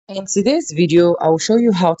In today's video, I'll show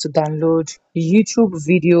you how to download YouTube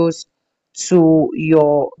videos to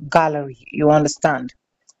your gallery. You understand?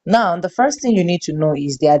 Now, the first thing you need to know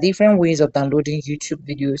is there are different ways of downloading YouTube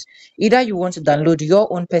videos. Either you want to download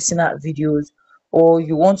your own personal videos or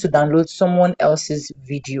you want to download someone else's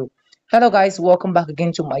video. Hello guys, welcome back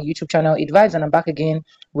again to my YouTube channel. It Vibes, and I'm back again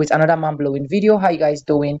with another mind-blowing video. How you guys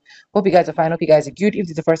doing? Hope you guys are fine. Hope you guys are good. If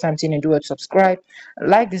it's the first time seeing it, do it, subscribe,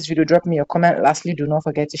 like this video, drop me a comment. Lastly, do not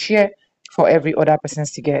forget to share for every other person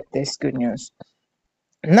to get this good news.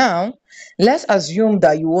 Now, let's assume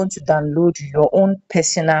that you want to download your own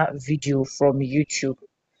personal video from YouTube.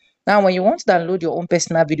 Now, when you want to download your own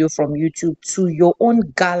personal video from YouTube to your own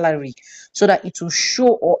gallery so that it will show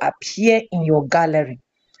or appear in your gallery.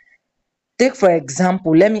 Take for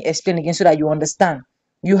example, let me explain again so that you understand.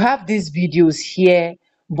 You have these videos here,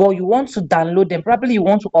 but you want to download them. Probably you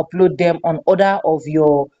want to upload them on other of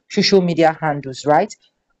your social media handles, right?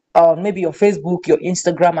 Maybe your Facebook, your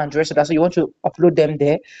Instagram, and the rest of that. So you want to upload them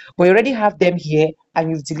there, but you already have them here and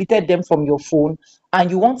you've deleted them from your phone and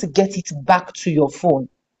you want to get it back to your phone.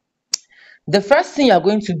 The first thing you're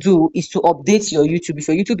going to do is to update your YouTube. If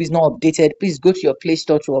your YouTube is not updated, please go to your Play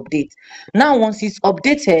Store to update. Now, once it's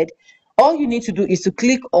updated, all you need to do is to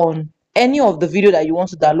click on any of the video that you want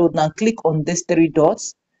to download. Now, click on these three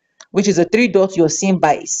dots, which is a three dots you're seeing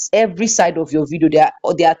by every side of your video.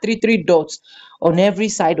 There are three dots on every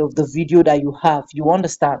side of the video that you have. You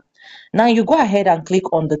understand? Now, you go ahead and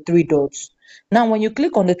click on the three dots. Now, when you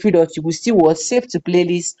click on the three dots, you will see what save to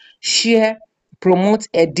playlist, share, promote,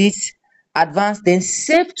 edit, advanced, then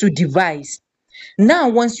save to device. Now,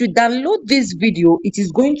 once you download this video, it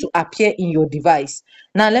is going to appear in your device.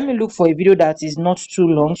 Now, let me look for a video that is not too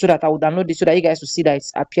long so that I will download it so that you guys will see that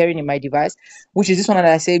it's appearing in my device, which is this one that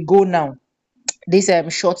I say go now. This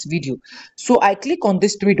short video. So I click on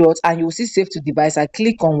these three dots and you will see save to device. I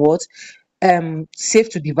click on what? Save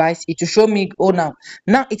to device. It will show me, oh,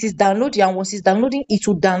 now it is downloading, and once it's downloading, it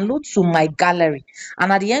will download to my gallery,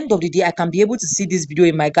 and at the end of the day I can be able to see this video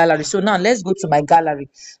in my gallery. So now let's go to my gallery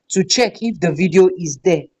to check if the video is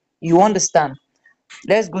there. You understand?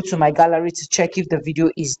 Let's go to my gallery to check if the video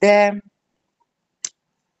is there.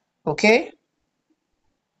 Okay,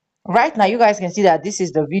 right now you guys can see that this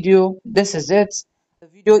is the video. This is it. The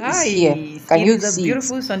video is here. Can you see it?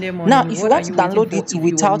 Sunday morning. Now, if you want to download it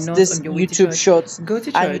without this YouTube Shorts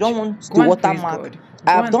and you don't want the watermark,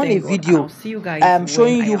 I have done a video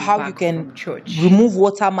showing you how you can remove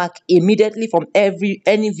watermark immediately from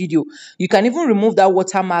any video. You can even remove that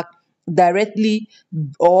watermark directly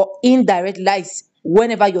or indirectly, like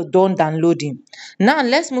whenever you're done downloading. Now,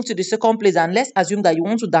 let's move to the second place and let's assume that you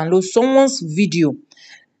want to download someone's video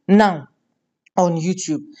now on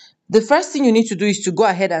YouTube. The first thing you need to do is to go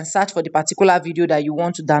ahead and search for the particular video that you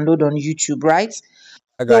want to download on YouTube, right?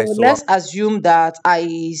 So let's assume that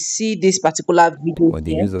I see this particular video or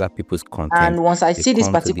they here, use other people's content, and once I see this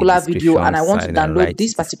particular video and I want to download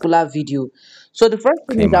this particular video, so the first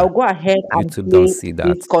thing is I'll go ahead and play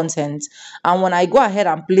this content. And when I go ahead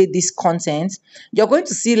and play this content, you're going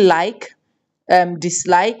to see like,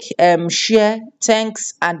 dislike, share,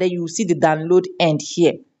 thanks, and then you will see the download end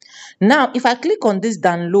here. Now, if I click on this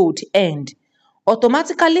download end,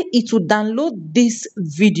 automatically it will download this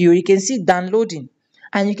video. You can see downloading,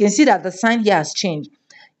 and you can see that the sign here has changed.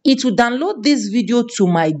 It will download this video to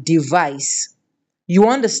my device. You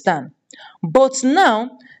understand? But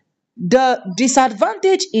now, the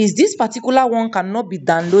disadvantage is this particular one cannot be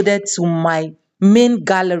downloaded to my main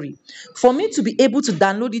gallery. For me to be able to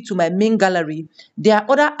download it to my main gallery, there are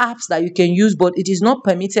other apps that you can use, but it is not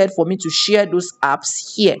permitted for me to share those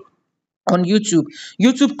apps here on YouTube.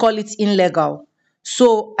 YouTube call it illegal.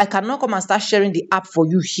 So I cannot come and start sharing the app for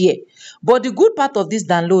you here. But the good part of this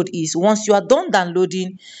download is once you are done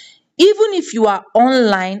downloading, even if you are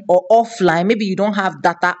online or offline, maybe you don't have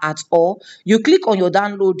data at all, you click on your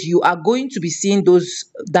download, you are going to be seeing those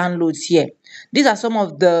downloads here. These are some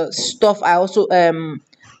of the stuff I also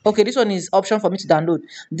okay, this one is option for me to download.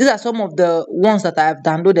 These are some of the ones that I have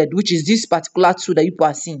downloaded, which is this particular tool that you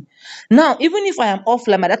are seeing. Now, even if I am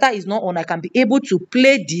offline, my data is not on, I can be able to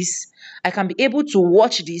play this, I can be able to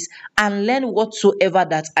watch this and learn whatsoever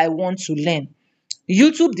that I want to learn.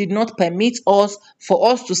 YouTube did not permit us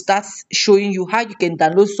to start showing you how you can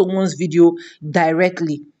download someone's video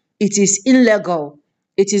directly. It is illegal.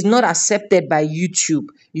 It is not accepted by YouTube.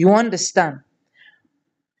 You understand?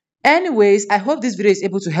 Anyways, I hope this video is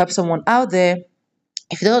able to help someone out there.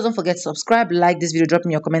 If you don't forget to subscribe, like this video, drop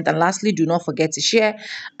me your comment, and lastly, do not forget to share.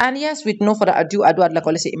 And yes, with no further ado, like I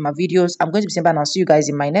always say in my videos, I'm going to be saying bye and I'll see you guys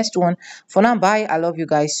in my next one. For now, bye. I love you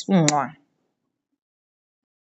guys. Mwah.